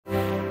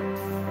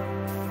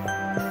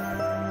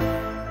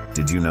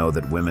Did you know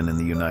that women in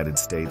the United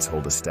States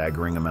hold a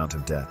staggering amount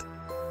of debt?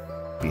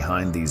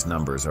 Behind these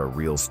numbers are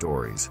real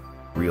stories,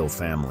 real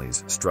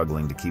families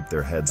struggling to keep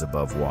their heads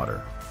above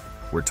water.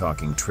 We're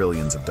talking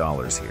trillions of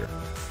dollars here,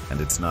 and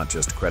it's not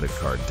just credit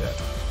card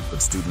debt,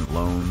 but student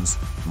loans,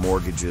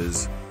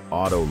 mortgages,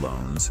 auto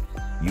loans,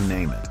 you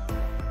name it.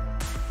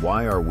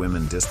 Why are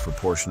women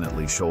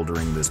disproportionately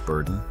shouldering this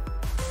burden?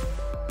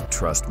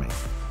 Trust me,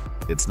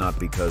 it's not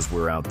because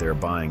we're out there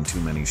buying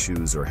too many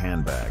shoes or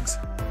handbags.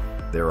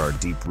 There are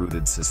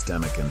deep-rooted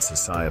systemic and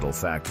societal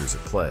factors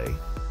at play,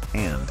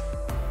 and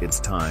it's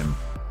time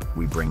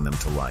we bring them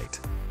to light.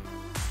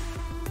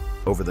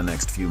 Over the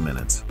next few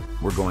minutes,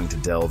 we're going to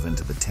delve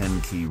into the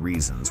 10 key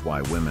reasons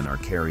why women are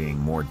carrying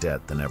more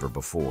debt than ever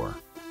before.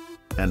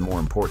 And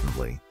more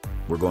importantly,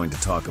 we're going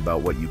to talk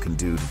about what you can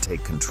do to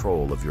take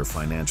control of your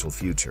financial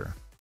future.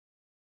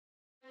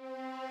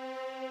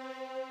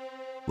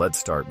 Let's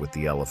start with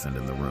the elephant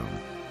in the room,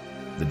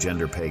 the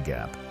gender pay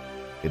gap.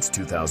 It's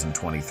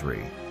 2023,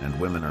 and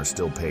women are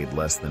still paid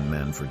less than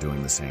men for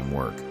doing the same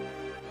work.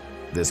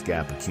 This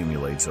gap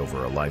accumulates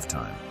over a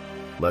lifetime.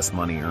 Less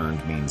money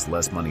earned means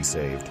less money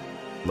saved,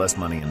 less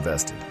money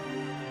invested,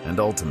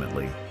 and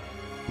ultimately,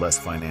 less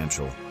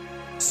financial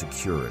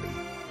security.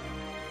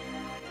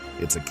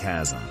 It's a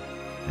chasm,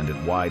 and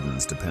it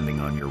widens depending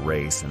on your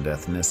race and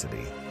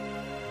ethnicity.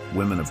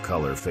 Women of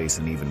color face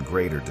an even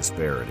greater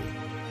disparity.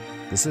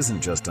 This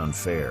isn't just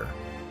unfair.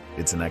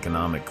 It's an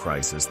economic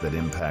crisis that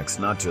impacts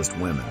not just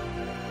women,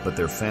 but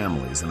their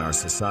families and our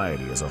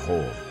society as a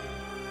whole.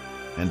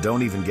 And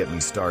don't even get me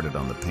started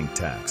on the pink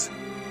tax,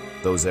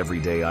 those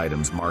everyday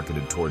items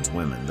marketed towards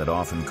women that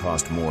often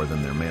cost more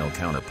than their male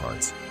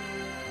counterparts.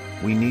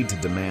 We need to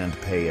demand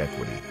pay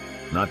equity,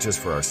 not just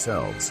for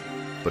ourselves,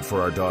 but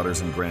for our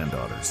daughters and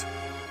granddaughters.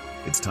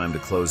 It's time to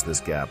close this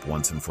gap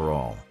once and for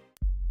all.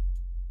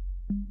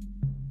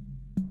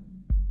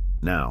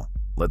 Now,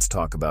 let's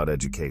talk about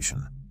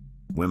education.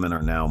 Women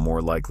are now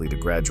more likely to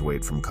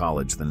graduate from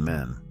college than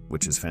men,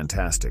 which is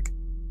fantastic,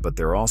 but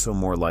they're also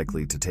more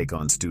likely to take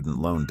on student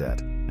loan debt,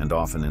 and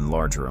often in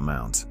larger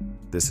amounts.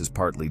 This is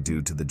partly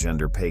due to the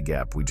gender pay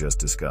gap we just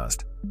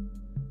discussed.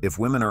 If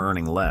women are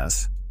earning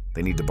less,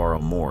 they need to borrow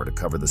more to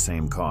cover the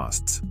same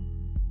costs.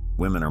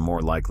 Women are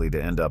more likely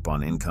to end up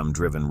on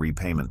income-driven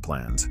repayment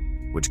plans,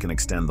 which can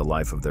extend the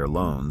life of their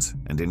loans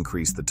and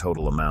increase the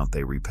total amount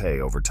they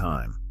repay over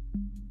time.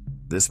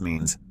 This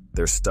means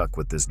they're stuck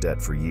with this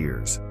debt for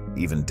years,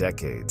 even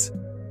decades,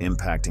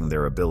 impacting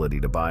their ability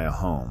to buy a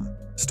home,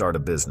 start a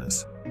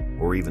business,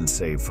 or even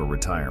save for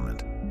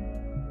retirement.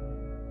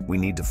 We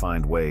need to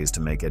find ways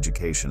to make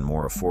education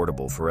more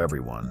affordable for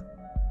everyone,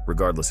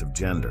 regardless of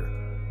gender.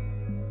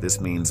 This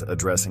means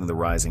addressing the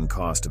rising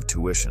cost of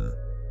tuition,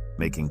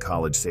 making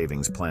college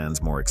savings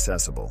plans more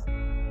accessible,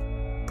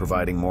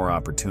 providing more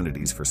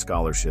opportunities for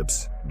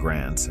scholarships,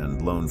 grants,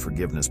 and loan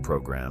forgiveness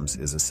programs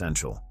is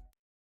essential.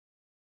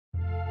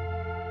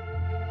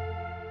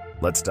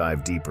 Let's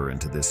dive deeper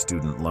into this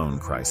student loan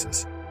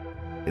crisis.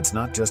 It's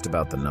not just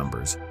about the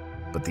numbers,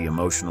 but the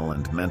emotional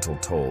and mental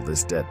toll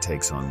this debt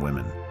takes on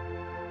women.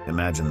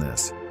 Imagine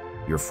this: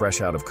 you're fresh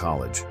out of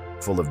college,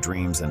 full of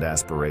dreams and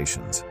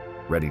aspirations,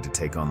 ready to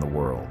take on the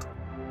world.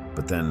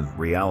 But then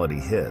reality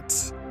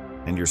hits,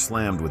 and you're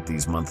slammed with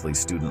these monthly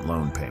student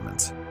loan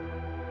payments.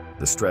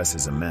 The stress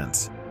is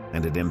immense,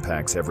 and it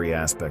impacts every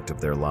aspect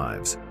of their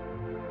lives.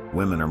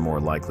 Women are more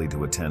likely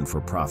to attend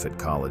for-profit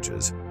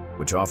colleges,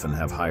 which often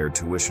have higher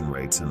tuition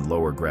rates and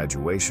lower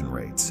graduation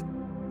rates,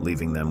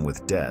 leaving them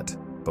with debt,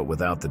 but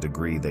without the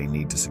degree they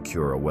need to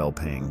secure a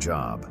well-paying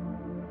job.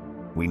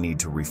 We need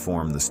to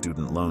reform the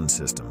student loan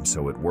system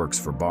so it works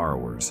for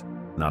borrowers,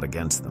 not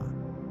against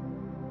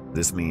them.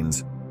 This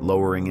means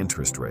lowering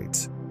interest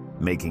rates,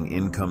 making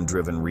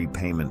income-driven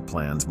repayment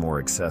plans more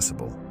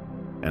accessible,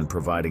 and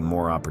providing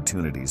more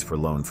opportunities for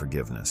loan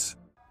forgiveness.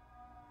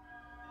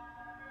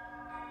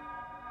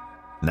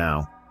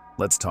 Now,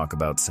 let's talk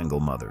about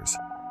single mothers.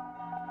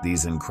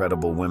 These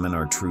incredible women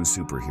are true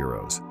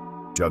superheroes,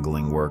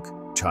 juggling work,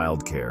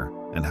 childcare,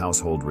 and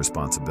household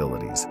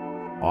responsibilities,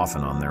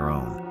 often on their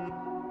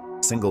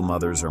own. Single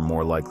mothers are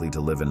more likely to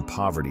live in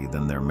poverty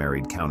than their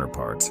married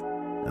counterparts,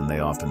 and they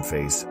often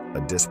face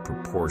a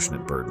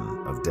disproportionate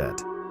burden of debt.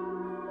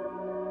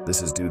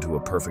 This is due to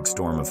a perfect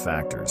storm of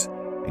factors,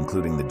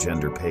 including the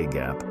gender pay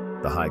gap,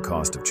 the high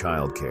cost of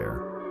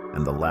childcare,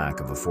 and the lack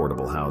of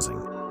affordable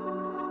housing.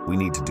 We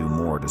need to do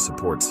more to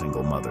support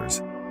single mothers,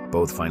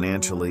 both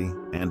financially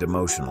and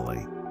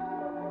emotionally.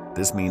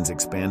 This means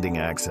expanding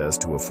access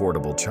to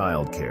affordable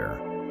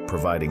childcare,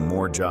 providing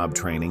more job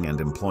training and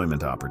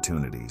employment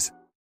opportunities.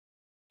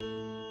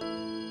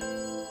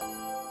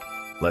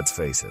 Let's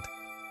face it,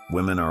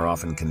 women are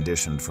often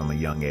conditioned from a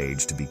young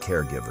age to be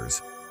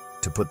caregivers,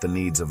 to put the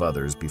needs of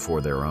others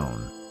before their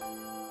own.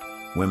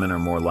 Women are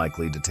more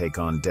likely to take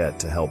on debt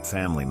to help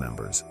family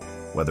members,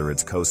 whether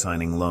it's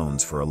co-signing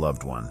loans for a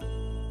loved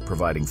one,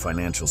 providing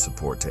financial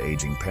support to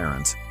aging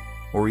parents,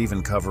 or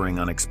even covering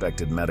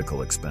unexpected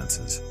medical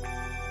expenses.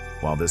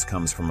 While this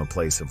comes from a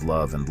place of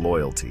love and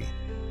loyalty,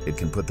 it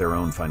can put their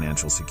own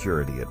financial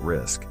security at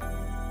risk.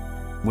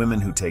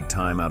 Women who take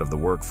time out of the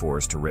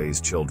workforce to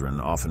raise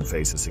children often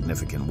face a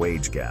significant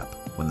wage gap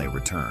when they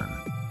return.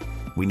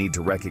 We need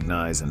to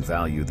recognize and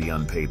value the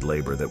unpaid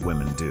labor that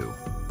women do,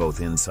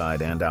 both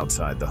inside and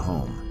outside the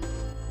home.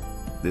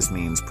 This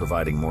means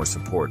providing more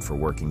support for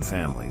working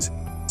families,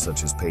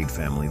 such as paid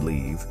family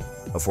leave,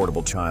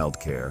 affordable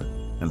childcare,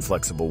 and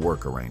flexible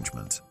work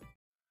arrangements.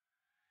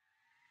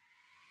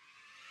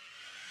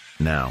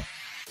 Now,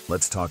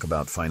 let's talk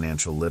about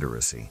financial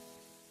literacy.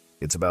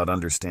 It's about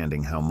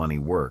understanding how money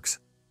works,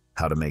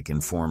 how to make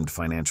informed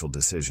financial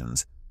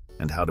decisions,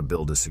 and how to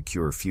build a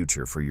secure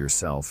future for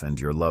yourself and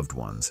your loved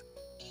ones.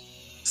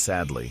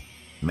 Sadly,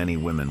 many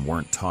women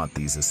weren't taught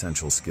these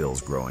essential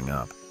skills growing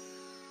up.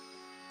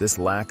 This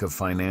lack of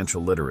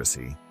financial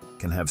literacy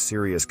can have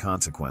serious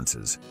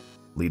consequences,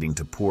 leading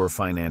to poor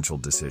financial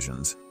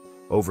decisions,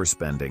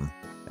 overspending,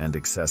 and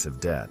excessive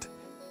debt.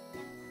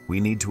 We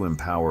need to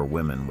empower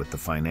women with the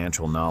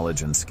financial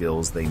knowledge and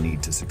skills they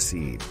need to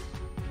succeed.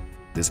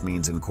 This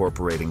means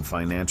incorporating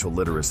financial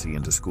literacy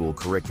into school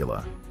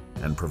curricula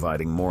and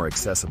providing more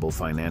accessible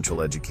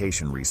financial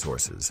education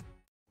resources.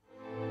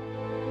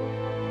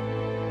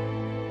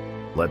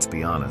 Let's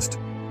be honest,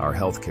 our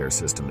healthcare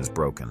system is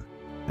broken,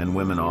 and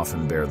women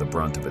often bear the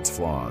brunt of its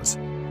flaws.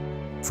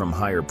 From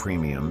higher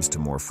premiums to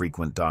more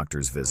frequent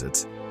doctor's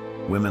visits,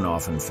 women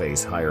often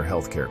face higher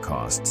healthcare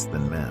costs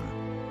than men.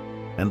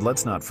 And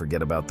let's not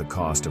forget about the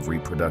cost of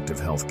reproductive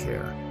health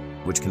care,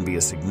 which can be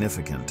a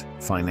significant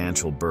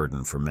financial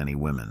burden for many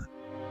women.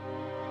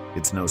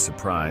 It's no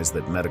surprise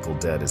that medical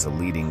debt is a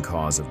leading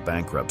cause of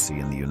bankruptcy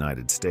in the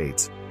United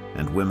States,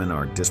 and women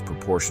are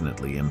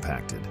disproportionately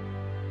impacted.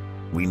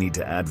 We need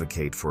to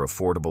advocate for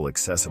affordable,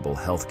 accessible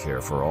health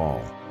care for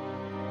all.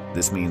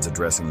 This means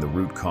addressing the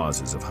root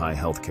causes of high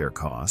healthcare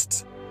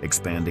costs,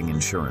 expanding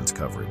insurance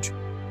coverage,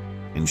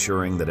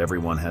 ensuring that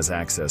everyone has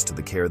access to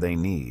the care they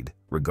need,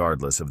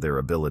 regardless of their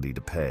ability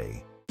to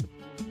pay.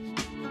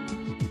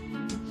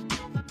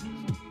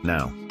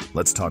 Now,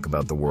 let's talk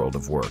about the world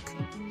of work.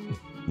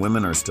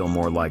 Women are still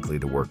more likely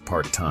to work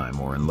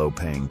part-time or in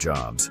low-paying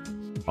jobs,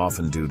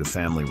 often due to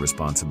family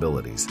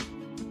responsibilities.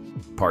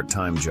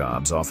 Part-time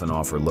jobs often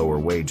offer lower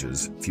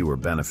wages, fewer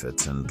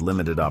benefits, and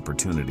limited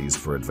opportunities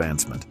for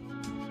advancement.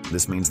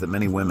 This means that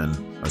many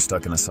women are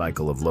stuck in a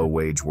cycle of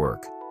low-wage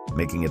work,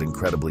 making it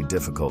incredibly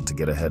difficult to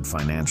get ahead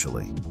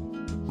financially.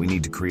 We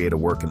need to create a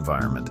work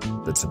environment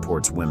that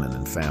supports women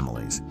and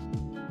families.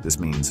 This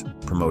means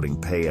promoting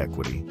pay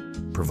equity,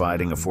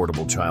 providing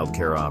affordable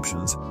childcare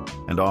options,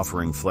 and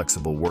offering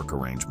flexible work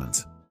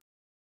arrangements.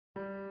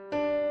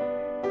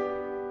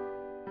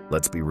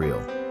 Let's be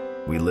real.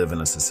 We live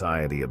in a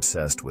society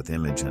obsessed with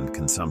image and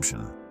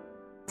consumption.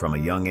 From a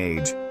young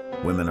age,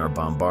 women are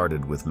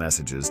bombarded with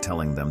messages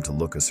telling them to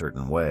look a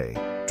certain way,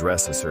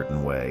 dress a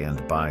certain way,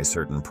 and buy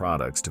certain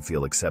products to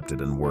feel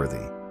accepted and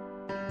worthy.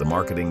 The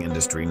marketing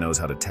industry knows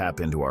how to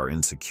tap into our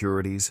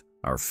insecurities,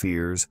 our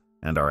fears,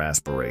 and our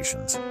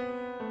aspirations.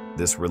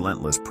 This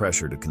relentless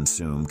pressure to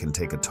consume can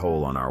take a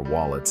toll on our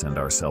wallets and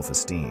our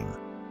self-esteem.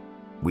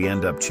 We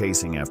end up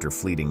chasing after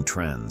fleeting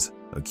trends,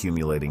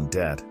 accumulating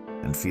debt,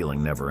 and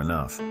feeling never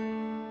enough.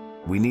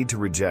 We need to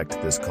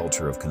reject this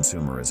culture of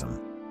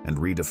consumerism and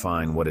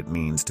redefine what it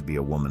means to be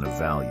a woman of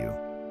value.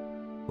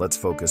 Let's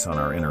focus on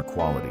our inner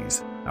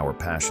qualities, our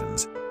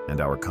passions, and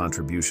our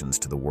contributions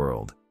to the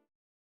world.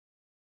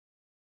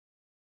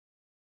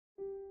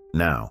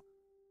 Now,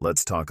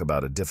 let's talk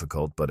about a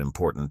difficult but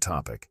important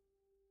topic: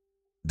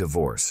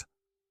 divorce.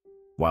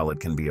 While it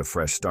can be a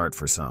fresh start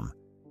for some,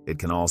 it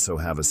can also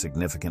have a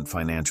significant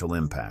financial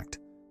impact,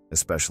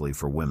 especially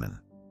for women.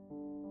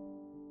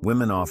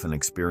 Women often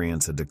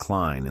experience a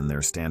decline in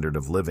their standard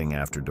of living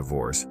after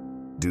divorce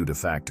due to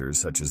factors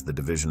such as the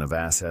division of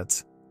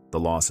assets, the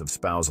loss of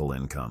spousal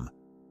income,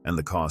 and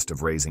the cost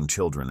of raising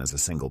children as a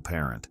single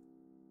parent.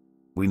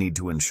 We need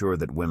to ensure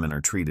that women are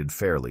treated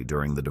fairly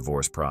during the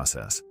divorce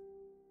process.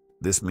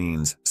 This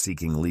means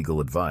seeking legal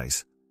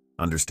advice,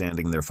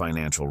 understanding their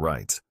financial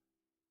rights.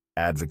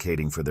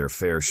 Advocating for their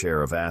fair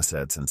share of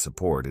assets and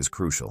support is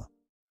crucial.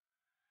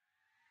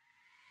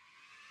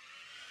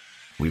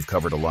 We've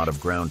covered a lot of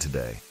ground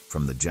today,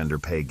 from the gender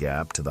pay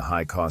gap to the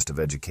high cost of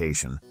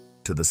education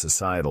to the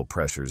societal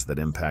pressures that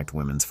impact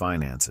women's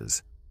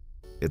finances.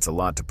 It's a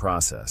lot to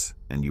process,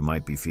 and you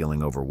might be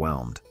feeling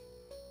overwhelmed.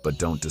 But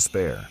don't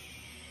despair.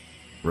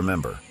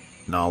 Remember,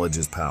 knowledge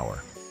is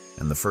power,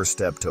 and the first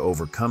step to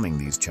overcoming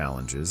these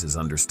challenges is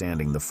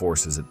understanding the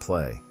forces at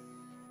play.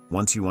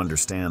 Once you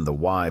understand the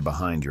why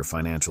behind your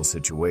financial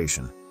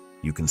situation,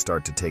 you can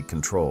start to take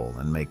control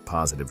and make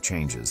positive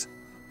changes.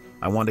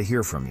 I want to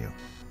hear from you.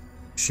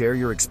 Share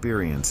your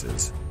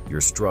experiences,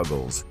 your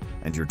struggles,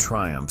 and your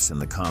triumphs in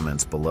the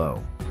comments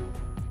below.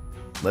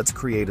 Let's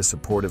create a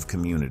supportive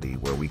community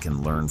where we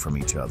can learn from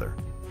each other,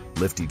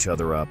 lift each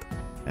other up,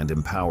 and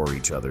empower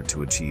each other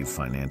to achieve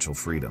financial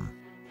freedom.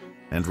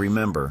 And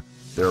remember,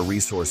 there are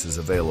resources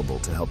available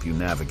to help you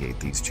navigate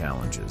these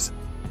challenges.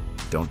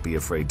 Don't be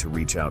afraid to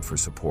reach out for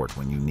support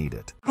when you need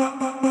it.